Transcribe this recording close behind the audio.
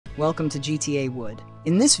welcome to GTA Wood.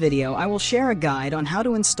 In this video, I will share a guide on how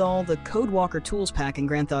to install the CodeWalker Tools Pack in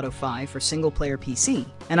Grand Theft Auto 5 for single-player PC,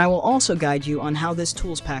 and I will also guide you on how this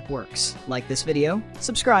Tools Pack works. Like this video,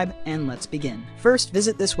 subscribe, and let's begin. First,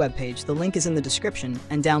 visit this webpage, the link is in the description,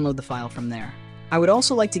 and download the file from there. I would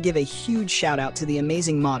also like to give a huge shout out to the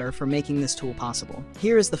amazing modder for making this tool possible.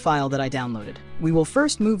 Here is the file that I downloaded. We will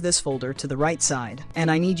first move this folder to the right side,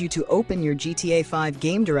 and I need you to open your GTA 5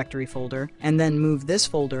 game directory folder, and then move this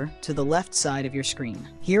folder to the left side of your screen.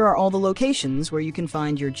 Here are all the locations where you can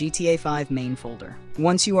find your GTA 5 main folder.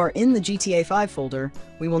 Once you are in the GTA 5 folder,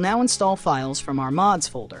 we will now install files from our mods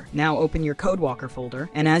folder. Now open your CodeWalker folder,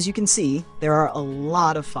 and as you can see, there are a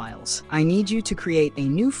lot of files. I need you to create a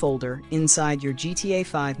new folder inside your GTA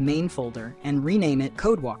 5 main folder and rename it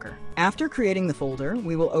CodeWalker. After creating the folder,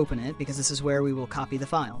 we will open it because this is where we will copy the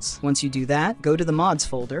files. Once you do that, go to the mods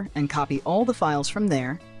folder and copy all the files from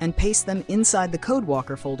there and paste them inside the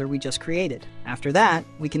CodeWalker folder we just created. After that,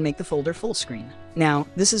 we can make the folder full screen. Now,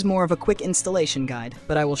 this is more of a quick installation guide,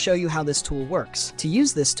 but I will show you how this tool works. To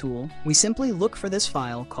use this tool, we simply look for this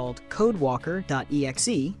file called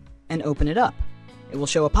codewalker.exe and open it up. It will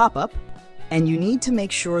show a pop-up, and you need to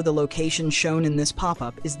make sure the location shown in this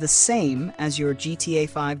pop-up is the same as your GTA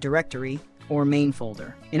 5 directory or main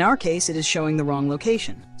folder. In our case, it is showing the wrong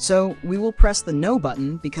location. So we will press the No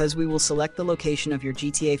button because we will select the location of your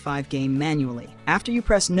GTA 5 game manually. After you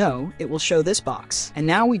press No, it will show this box. And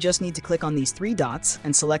now we just need to click on these three dots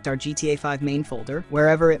and select our GTA 5 main folder,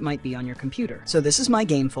 wherever it might be on your computer. So this is my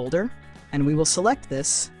game folder, and we will select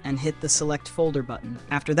this and hit the Select Folder button.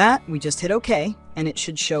 After that, we just hit OK, and it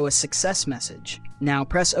should show a success message. Now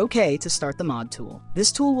press OK to start the mod tool.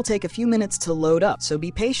 This tool will take a few minutes to load up, so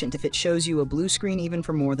be patient if it shows you a blue screen even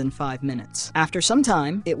for more than 5 minutes. After some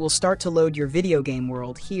time, it will start to load your video game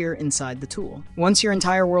world here inside the tool. Once your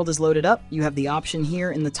entire world is loaded up, you have the option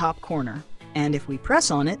here in the top corner. And if we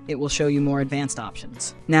press on it, it will show you more advanced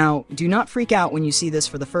options. Now, do not freak out when you see this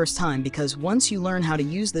for the first time, because once you learn how to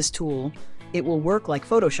use this tool, it will work like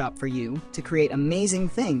Photoshop for you to create amazing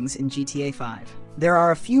things in GTA 5. There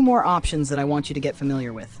are a few more options that I want you to get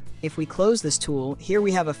familiar with. If we close this tool, here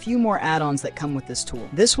we have a few more add-ons that come with this tool.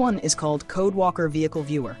 This one is called CodeWalker Vehicle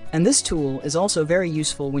Viewer, and this tool is also very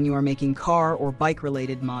useful when you are making car or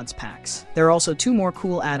bike-related mods packs. There are also two more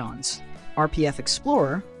cool add-ons: RPF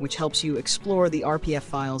Explorer, which helps you explore the RPF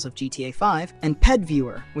files of GTA 5, and PED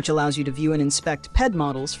Viewer, which allows you to view and inspect PED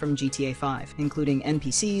models from GTA 5, including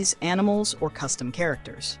NPCs, animals, or custom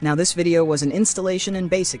characters. Now, this video was an installation and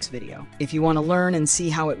basics video. If you want to learn and see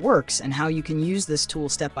how it works and how you can use this tool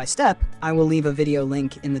step by step, I will leave a video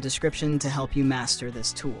link in the description to help you master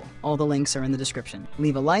this tool. All the links are in the description.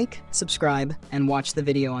 Leave a like, subscribe, and watch the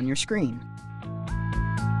video on your screen.